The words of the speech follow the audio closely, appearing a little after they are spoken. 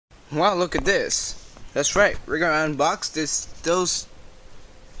Wow, look at this. That's right. We're gonna unbox those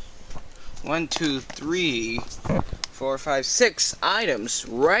 1, 2, 3, 4, 5, 6 items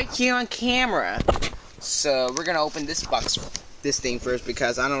right here on camera. So we're gonna open this thing first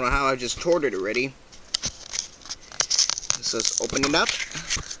because I don't know how I just tore it already. So let's open it up.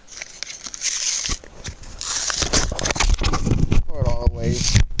 Pour it all away.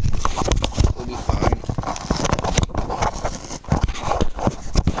 We'll be fine.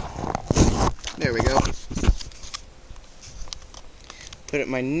 There we go. Put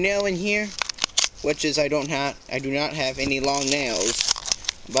my nail in here, which is I do not have any long nails,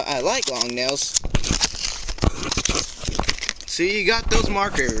 but I like long nails. So you got those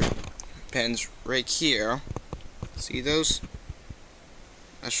marker pens right here. See those?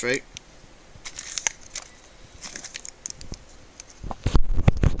 That's right.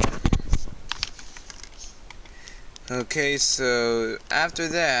 Okay, so after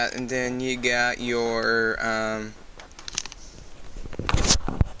that, and then you got your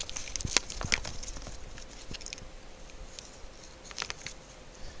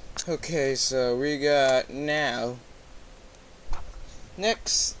okay, so we got now.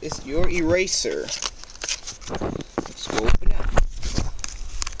 Next is your eraser. Let's go open up.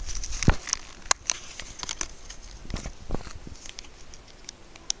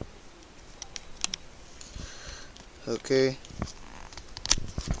 Okay.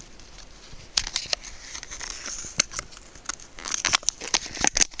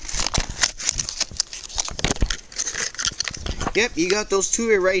 Yep, you got those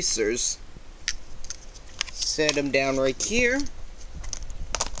 2 erasers. Set them down right here.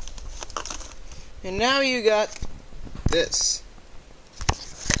 And now you got this.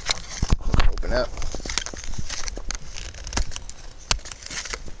 Open up.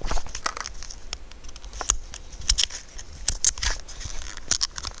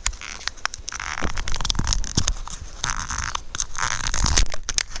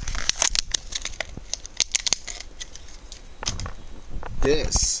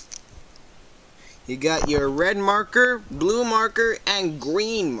 This. You got your red marker, blue marker, and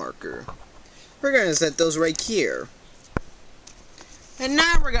green marker. We're going to set those right here. And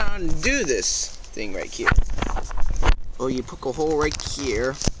now we're going to do this thing right here. Oh, you poke a hole right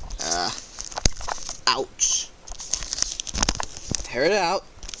here. Ouch. Tear it out.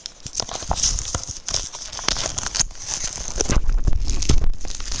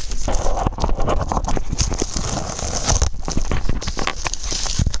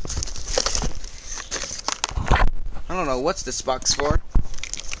 I don't know what's this box for.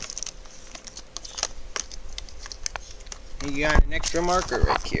 And you got an extra marker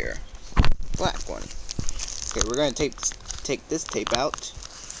right here. Black one. Okay, we're gonna take this tape out.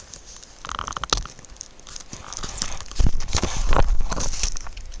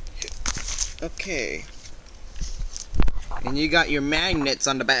 Okay. And you got your magnets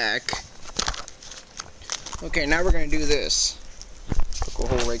on the back. Okay, now we're gonna do this.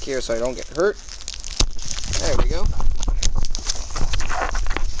 Poke a hole right here so I don't get hurt. There we go.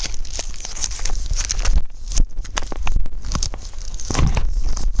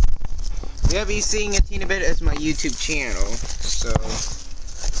 You'll be seeing a teeny bit as my YouTube channel. So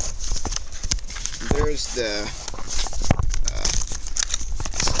there's the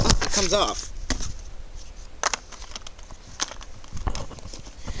it comes off.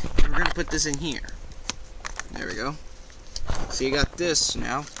 And we're gonna put this in here. There we go. So you got this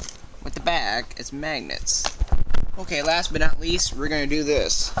now. With the back, it's magnets. Okay, last but not least, we're gonna do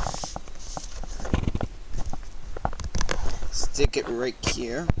this. Stick it right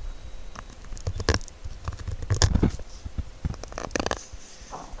here.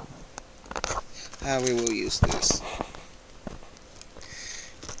 How we will use this.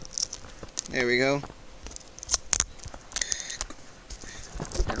 There we go.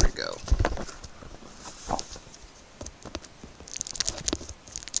 There we go.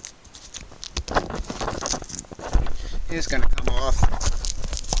 It's gonna come off.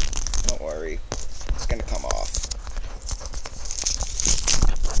 Don't worry. It's gonna come off.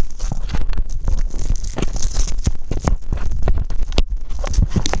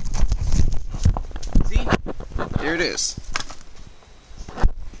 See? There it is.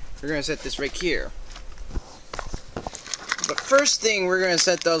 We're gonna set this right here. But first thing, we're gonna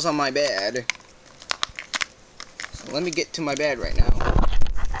set those on my bed. So let me get to my bed right now.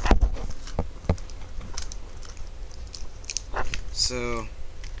 So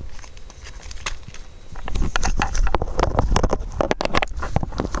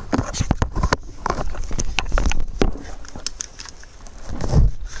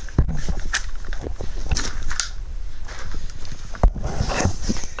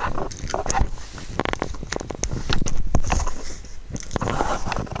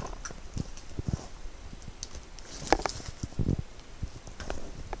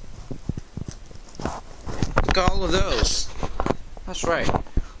Look at all of those. That's right.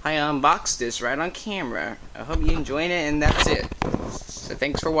 I unboxed this right on camera. I hope you enjoyed it, and that's it. So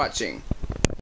thanks for watching.